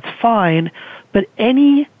 therefore that's fine. But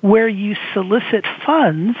anywhere you solicit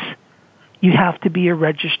funds, you have to be a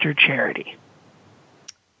registered charity.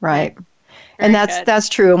 Right. And that's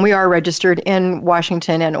true. And we are registered in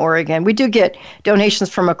Washington and Oregon. We do get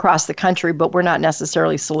donations from across the country, but we're not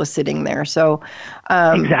necessarily soliciting there. So,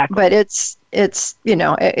 exactly. But it's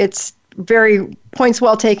very points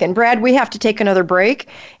well taken. Brad, we have to take another break.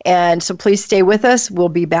 And so please stay with us. We'll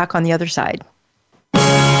be back on the other side.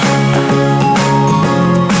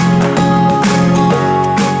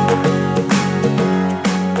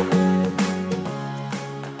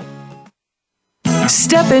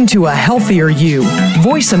 Step into a healthier you.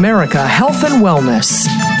 Voice America Health and Wellness.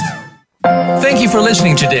 Thank you for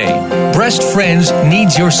listening today. Breast Friends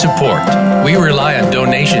needs your support. We rely on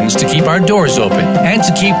donations to keep our doors open and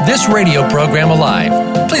to keep this radio program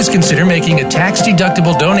alive. Please consider making a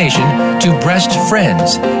tax-deductible donation to Breast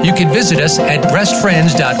Friends. You can visit us at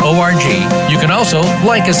breastfriends.org. You can also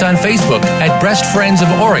like us on Facebook at Breast Friends of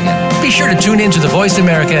Oregon. Be sure to tune in to the Voice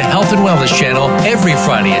America Health and Wellness channel every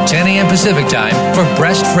Friday at 10 a.m. Pacific Time for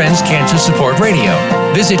Breast Friends Cancer Support Radio.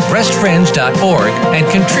 Visit breastfriends.org and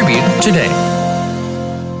contribute today.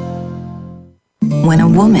 When a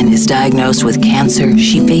woman is diagnosed with cancer,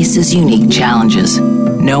 she faces unique challenges.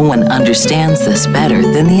 No one understands this better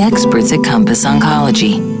than the experts at Compass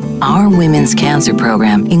Oncology. Our women's cancer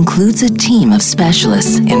program includes a team of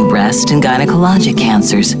specialists in breast and gynecologic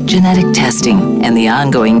cancers, genetic testing, and the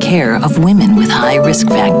ongoing care of women with high risk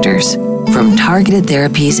factors. From targeted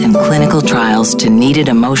therapies and clinical trials to needed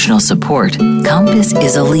emotional support, Compass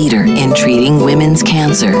is a leader in treating women's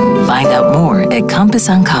cancer. Find out more at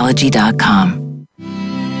CompassOncology.com.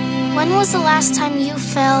 When was the last time you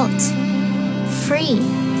felt free?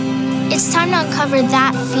 It's time to uncover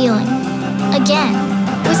that feeling again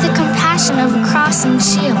with the compassion of a cross and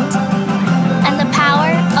shield and the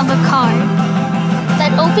power of a card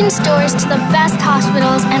that opens doors to the best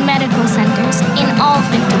hospitals and medical centers in all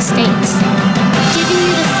 50 states, giving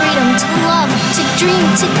you the freedom to love, to dream,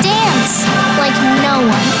 to dance like no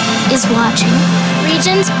one is watching.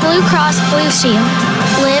 Regions Blue Cross Blue Shield.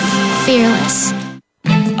 Live fearless.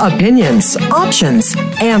 Opinions, options,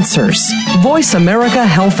 answers. Voice America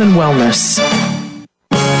Health and Wellness.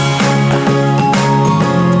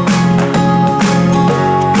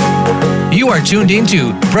 You are tuned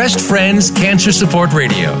into Breast Friends Cancer Support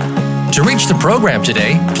Radio. To reach the program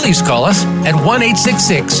today, please call us at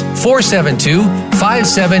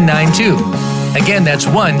 1-866-472-5792. Again, that's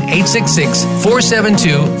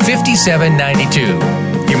 1-866-472-5792.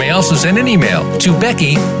 You may also send an email to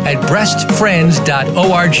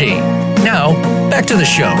becky@breastfriends.org. Now, back to the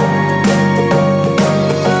show.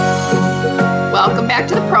 Welcome back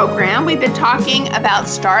to the program. We've been talking about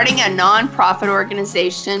starting a nonprofit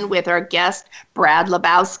organization with our guest, Brad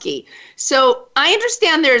Lebowski. So I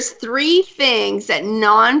understand there's 3 things that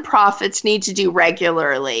nonprofits need to do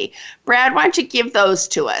regularly. Brad, why don't you give those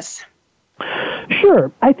to us?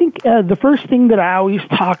 Sure. I think the first thing that I always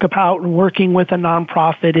talk about when working with a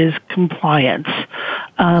nonprofit is compliance.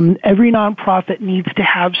 Every nonprofit needs to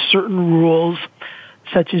have certain rules,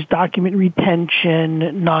 such as document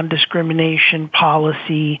retention, non-discrimination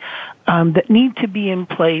policy, that need to be in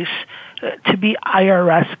place to be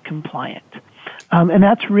IRS compliant. And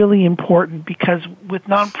that's really important because with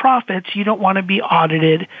nonprofits, you don't want to be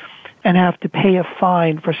audited and have to pay a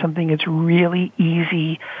fine for something that's really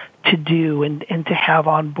easy to do and to have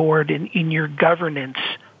on board in your governance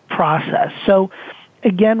process. So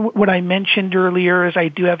again, what I mentioned earlier is I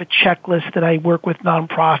do have a checklist that I work with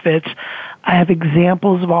nonprofits. I have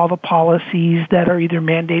examples of all the policies that are either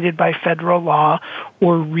mandated by federal law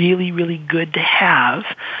or really, really good to have.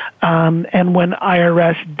 And when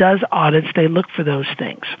IRS does audits, they look for those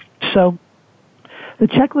things. So the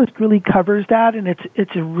checklist really covers that, and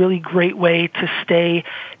it's a really great way to stay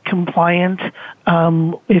compliant.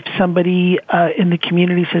 If somebody in the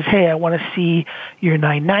community says, hey, I want to see your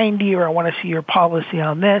 990 or I want to see your policy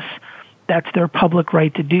on this, that's their public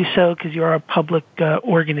right to do so because you're a public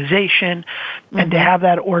organization. Mm-hmm. And to have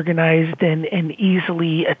that organized and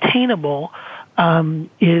easily attainable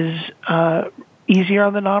is easier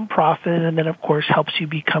on the nonprofit, and then, of course, helps you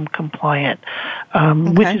become compliant,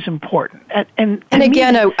 which is important. And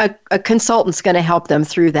again, a consultant's going to help them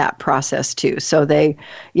through that process, too. So they,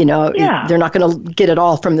 they're not going to get it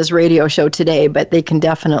all from this radio show today, but they can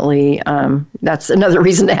definitely, that's another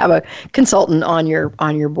reason to have a consultant on your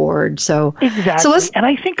board. So exactly. And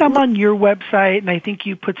I think I'm on your website, and I think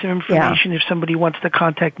you put some information. If somebody wants to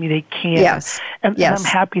contact me, they can. Yes. And I'm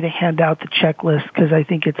happy to hand out the checklist because I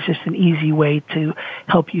think it's just an easy way to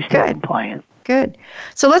help you stay compliant. Good.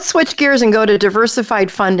 So let's switch gears and go to diversified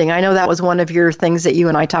funding. I know that was one of your things that you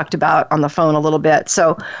and I talked about on the phone a little bit.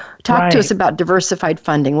 So talk to us about diversified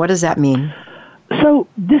funding. What does that mean? So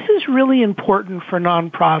this is really important for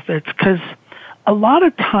nonprofits because a lot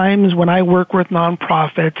of times when I work with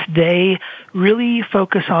nonprofits, they really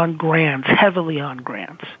focus on grants, heavily on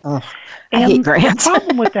grants. Oh, I hate grants. The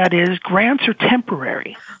problem with that is grants are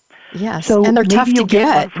temporary. Yes, so and they're tough to get. Maybe you'll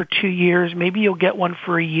get one for 2 years, maybe you'll get one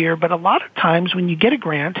for a year, but a lot of times when you get a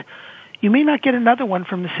grant, you may not get another one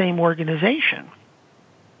from the same organization.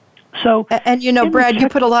 So, and Brad, you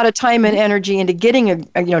put a lot of time and energy into getting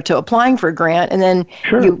to applying for a grant, and then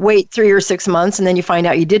you wait 3 or 6 months, and then you find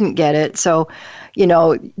out you didn't get it. So,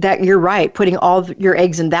 that you're right. Putting all your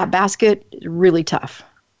eggs in that basket is really tough.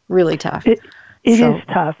 Really tough. It is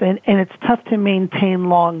tough, and it's tough to maintain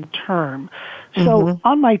long term. So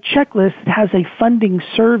on my checklist, it has a funding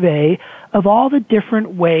survey of all the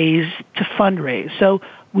different ways to fundraise. So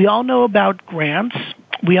we all know about grants.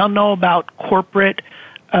 We all know about corporate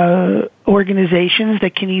organizations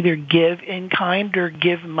that can either give in kind or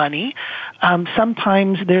give money.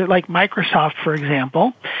 Sometimes they're like Microsoft, for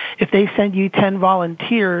example. If they send you 10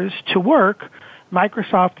 volunteers to work,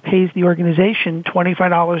 Microsoft pays the organization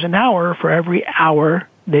 $25 an hour for every hour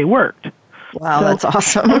they worked. Wow, So that's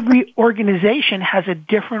awesome. Every organization has a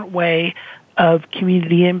different way of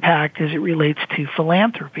community impact as it relates to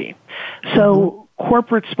philanthropy. So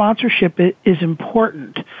corporate sponsorship is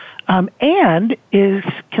important and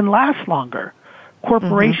can last longer.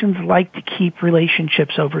 Corporations like to keep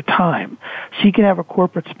relationships over time. So you can have a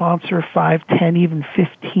corporate sponsor 5, 10, even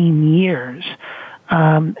 15 years.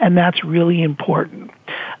 And that's really important.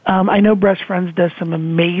 I know Breast Friends does some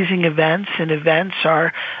amazing events, and events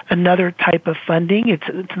are another type of funding.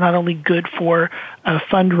 It's not only good for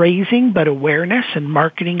fundraising, but awareness and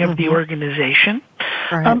marketing of the organization.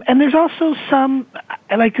 Right. And there's also some,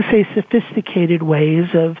 I like to say, sophisticated ways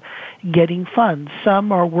of getting funds.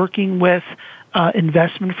 Some are working with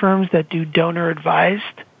investment firms that do donor-advised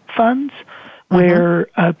funds, where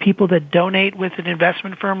people that donate with an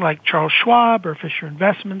investment firm like Charles Schwab or Fisher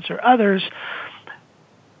Investments or others,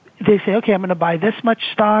 they say, okay, I'm going to buy this much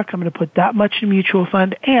stock, I'm going to put that much in a mutual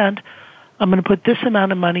fund, and I'm going to put this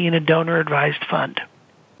amount of money in a donor-advised fund.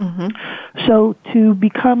 So to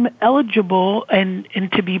become eligible and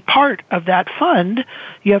to be part of that fund,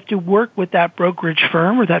 you have to work with that brokerage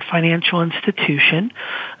firm or that financial institution.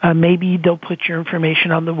 Maybe they'll put your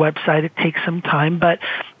information on the website. It takes some time, but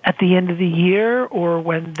at the end of the year or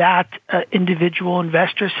when that individual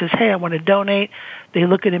investor says, hey, I want to donate, they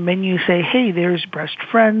look at a menu and say, hey, there's Breast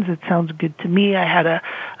Friends. It sounds good to me. I had a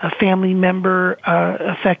family member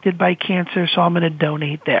affected by cancer, so I'm going to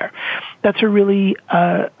donate there. That's a really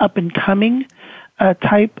up-and-coming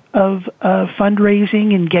type of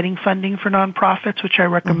fundraising and getting funding for nonprofits, which I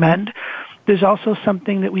recommend. There's also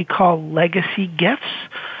something that we call legacy gifts,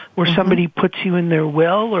 where somebody puts you in their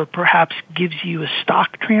will or perhaps gives you a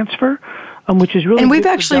stock transfer, which is really. And we've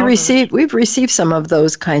actually received some of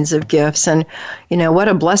those kinds of gifts, and what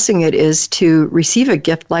a blessing it is to receive a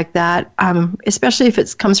gift like that, especially if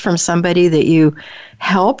it comes from somebody that you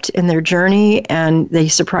helped in their journey and they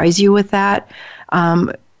surprise you with that.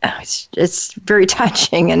 It's very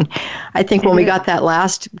touching, and I think when we got that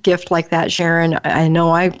last gift like that, Sharon,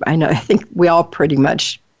 I think we all pretty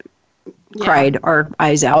much cried our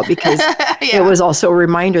eyes out because it was also a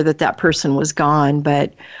reminder that person was gone,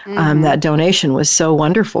 but that donation was so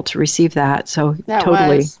wonderful to receive that. So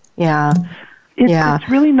It's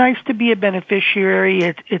really nice to be a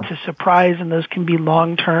beneficiary. It's a surprise, and those can be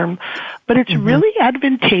long-term. But it's really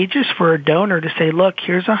advantageous for a donor to say, look,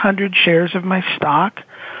 here's 100 shares of my stock.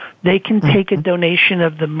 They can take a donation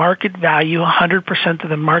of the market value, 100% of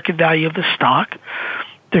the market value of the stock.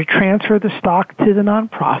 They transfer the stock to the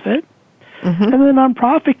nonprofit. And the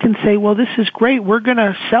nonprofit can say, well, this is great. We're going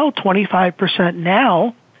to sell 25%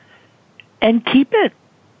 now and keep it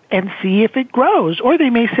and see if it grows. Or they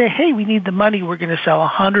may say, hey, we need the money. We're going to sell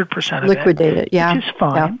 100% of it. Liquidate it, which is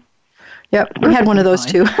fine. Yep, we had one of those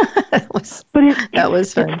too. That was fun.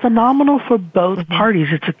 It's phenomenal for both parties.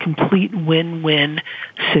 It's a complete win-win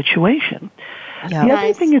situation. Yeah. The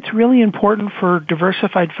other thing that's really important for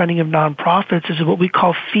diversified funding of nonprofits is what we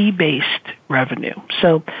call fee-based revenue.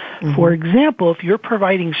 So, for example, if you're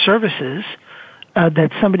providing services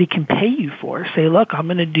that somebody can pay you for, say, look, I'm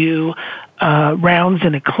going to do rounds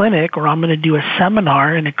in a clinic, or I'm going to do a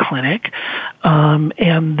seminar in a clinic,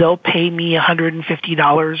 and they'll pay me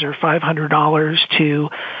 $150 or $500 to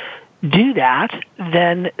do that,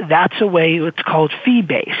 then that's a way it's called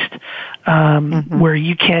fee-based, where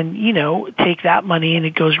you can, take that money and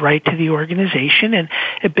it goes right to the organization, and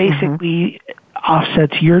it basically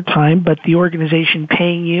offsets your time, but the organization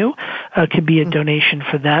paying you could be a donation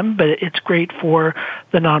for them, but it's great for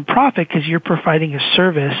the nonprofit because you're providing a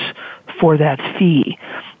service for that fee.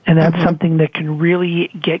 And that's something that can really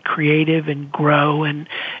get creative and grow and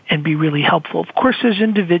be really helpful. Of course, there's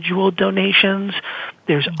individual donations.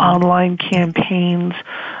 There's online campaigns.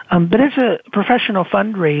 But as a professional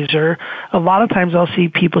fundraiser, a lot of times I'll see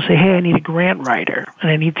people say, hey, I need a grant writer, and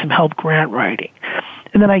I need some help grant writing.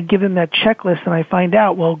 And then I give them that checklist, and I find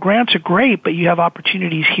out, well, grants are great, but you have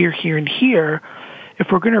opportunities here, here, and here. If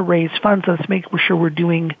we're going to raise funds, let's make sure we're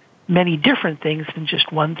doing many different things than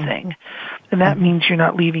just one thing. And that means you're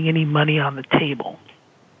not leaving any money on the table.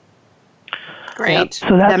 Great.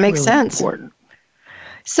 So that makes really sense. Important.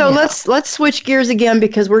 So let's switch gears again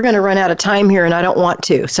because we're going to run out of time here, and I don't want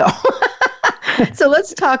to. So so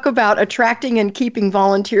let's talk about attracting and keeping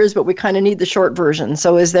volunteers, but we kind of need the short version.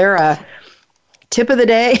 So is there a tip of the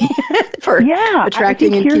day for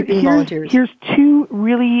attracting and keeping volunteers? Here's two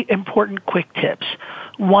really important quick tips.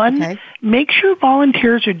 One, make sure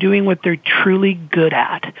volunteers are doing what they're truly good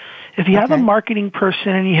at. If you have a marketing person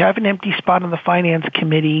and you have an empty spot on the finance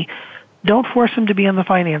committee, don't force them to be on the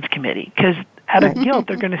finance committee, because out of guilt,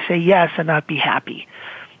 they're going to say yes and not be happy.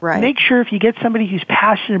 Right. Make sure if you get somebody who's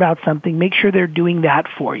passionate about something, make sure they're doing that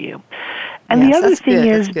for you. And Yes, the other that's thing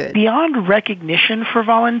good. is, beyond recognition for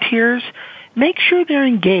volunteers, make sure they're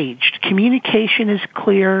engaged. Communication is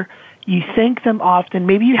clear. You thank them often.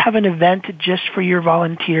 Maybe you have an event just for your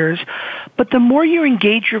volunteers. But the more you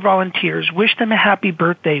engage your volunteers, wish them a happy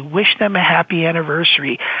birthday, wish them a happy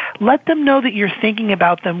anniversary, let them know that you're thinking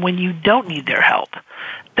about them when you don't need their help.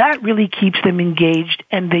 That really keeps them engaged,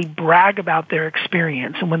 and they brag about their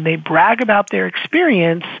experience. And when they brag about their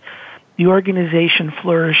experience, the organization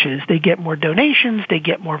flourishes. They get more donations, they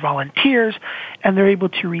get more volunteers, and they're able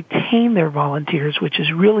to retain their volunteers, which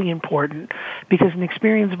is really important because an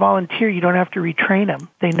experienced volunteer, you don't have to retrain them.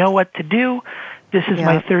 They know what to do. This is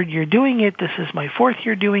my third year doing it. This is my fourth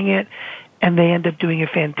year doing it, and they end up doing a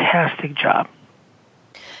fantastic job.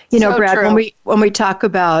 You know, So Brad, true. when we talk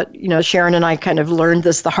about, Sharon and I kind of learned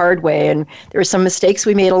this the hard way, and there were some mistakes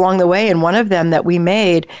we made along the way, and one of them that we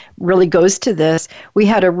made really goes to this. We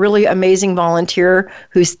had a really amazing volunteer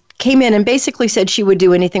who came in and basically said she would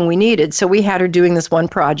do anything we needed. So we had her doing this one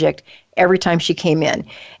project every time she came in.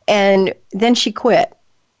 And then she quit.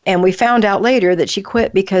 And we found out later that she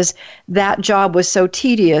quit because that job was so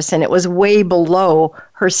tedious and it was way below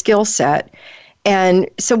her skill set. And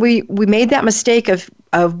so we made that mistake of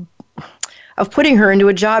putting her into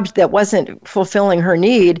a job that wasn't fulfilling her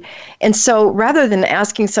need. And so rather than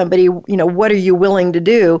asking somebody, what are you willing to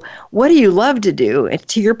do? What do you love to do? And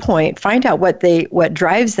to your point, find out what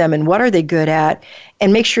drives them and what are they good at,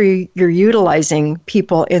 and make sure you're utilizing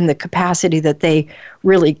people in the capacity that they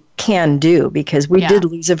really can do, because we did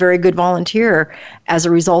lose a very good volunteer as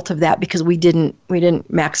a result of that because we didn't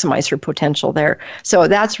maximize her potential there. So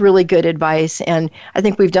that's really good advice, and I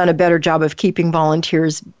think we've done a better job of keeping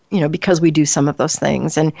volunteers, because we do some of those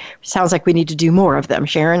things, and it sounds like we need to do more of them.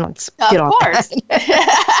 Sharon, let's get on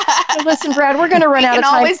that. So listen, Brad, we're going to run out of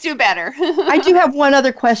time. We can always do better. I do have one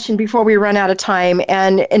other question before we run out of time,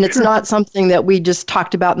 and it's not something that we just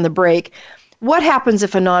talked about in the break. What happens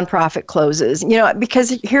if a nonprofit closes?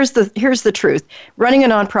 Because here's the truth. Running a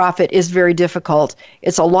nonprofit is very difficult.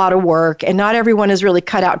 It's a lot of work, and not everyone is really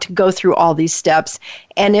cut out to go through all these steps.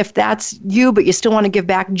 And if that's you, but you still want to give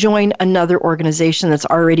back, join another organization that's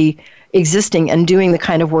already existing and doing the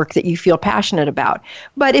kind of work that you feel passionate about.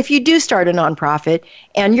 But if you do start a nonprofit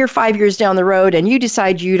and you're 5 years down the road and you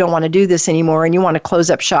decide you don't want to do this anymore and you want to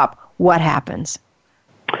close up shop, what happens?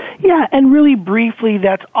 Yeah, and really briefly,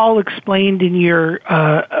 that's all explained in your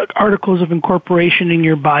articles of incorporation in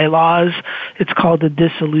your bylaws. It's called the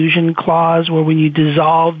dissolution clause, where when you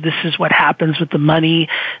dissolve, this is what happens with the money.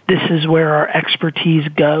 This is where our expertise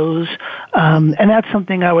goes. And that's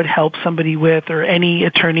something I would help somebody with, or any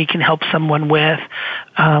attorney can help someone with,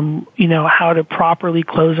 how to properly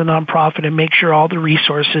close a nonprofit and make sure all the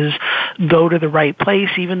resources go to the right place,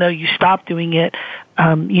 even though you stop doing it.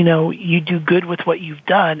 You do good with what you've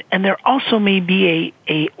done. And there also may be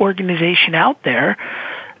a organization out there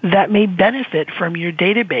that may benefit from your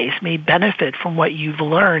database, may benefit from what you've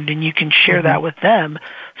learned, and you can share that with them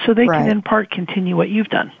so they can in part continue what you've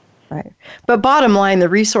done. Right. But bottom line, the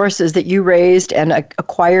resources that you raised and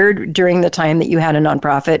acquired during the time that you had a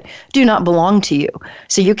nonprofit do not belong to you.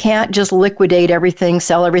 So you can't just liquidate everything,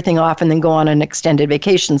 sell everything off, and then go on an extended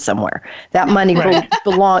vacation somewhere. That money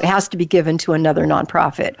has to be given to another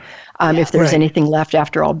nonprofit if there's anything left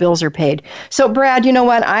after all bills are paid. So, Brad, you know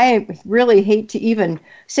what? I really hate to even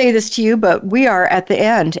say this to you, but we are at the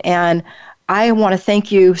end, and I want to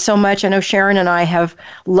thank you so much. I know Sharon and I have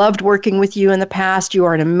loved working with you in the past. You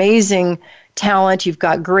are an amazing talent. You've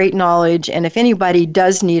got great knowledge. And if anybody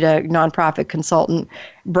does need a nonprofit consultant,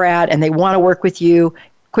 Brad, and they want to work with you,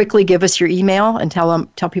 quickly give us your email and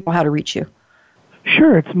tell people how to reach you.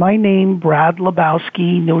 Sure. It's my name, Brad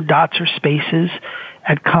Lebowski, no dots or spaces,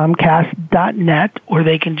 at Comcast.net, or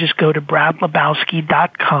they can just go to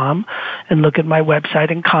bradlebowski.com and look at my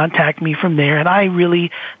website and contact me from there. And I really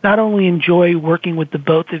not only enjoy working with the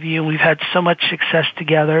both of you, and we've had so much success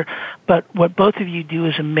together, but what both of you do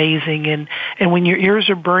is amazing. And when your ears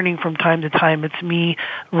are burning from time to time, it's me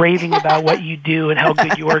raving about what you do and how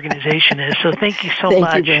good your organization is. So thank you so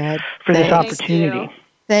much for this opportunity.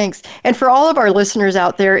 Thanks. And for all of our listeners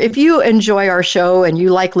out there, if you enjoy our show and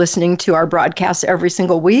you like listening to our broadcasts every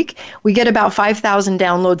single week, we get about 5,000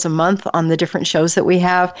 downloads a month on the different shows that we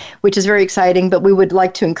have, which is very exciting. But we would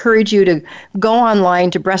like to encourage you to go online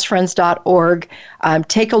to breastfriends.org.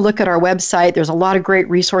 Take a look at our website. There's a lot of great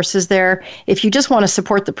resources there. If you just want to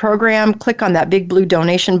support the program, click on that big blue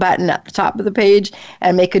donation button at the top of the page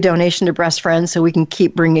and make a donation to Breast Friends so we can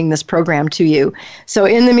keep bringing this program to you. So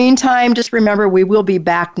in the meantime, just remember we will be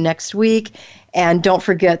back next week. And don't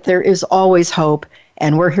forget, there is always hope.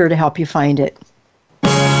 and we're here to help you find it.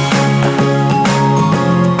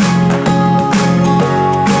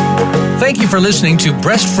 Thank you for listening to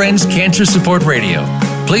Breast Friends Cancer Support Radio.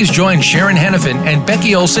 Please join Sharon Hannafin and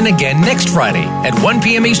Becky Olson again next Friday at 1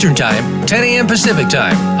 p.m. Eastern Time, 10 a.m. Pacific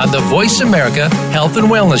Time on the Voice America Health and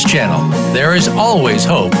Wellness Channel. There is always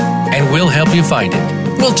hope, and we'll help you find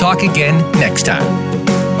it. We'll talk again next time.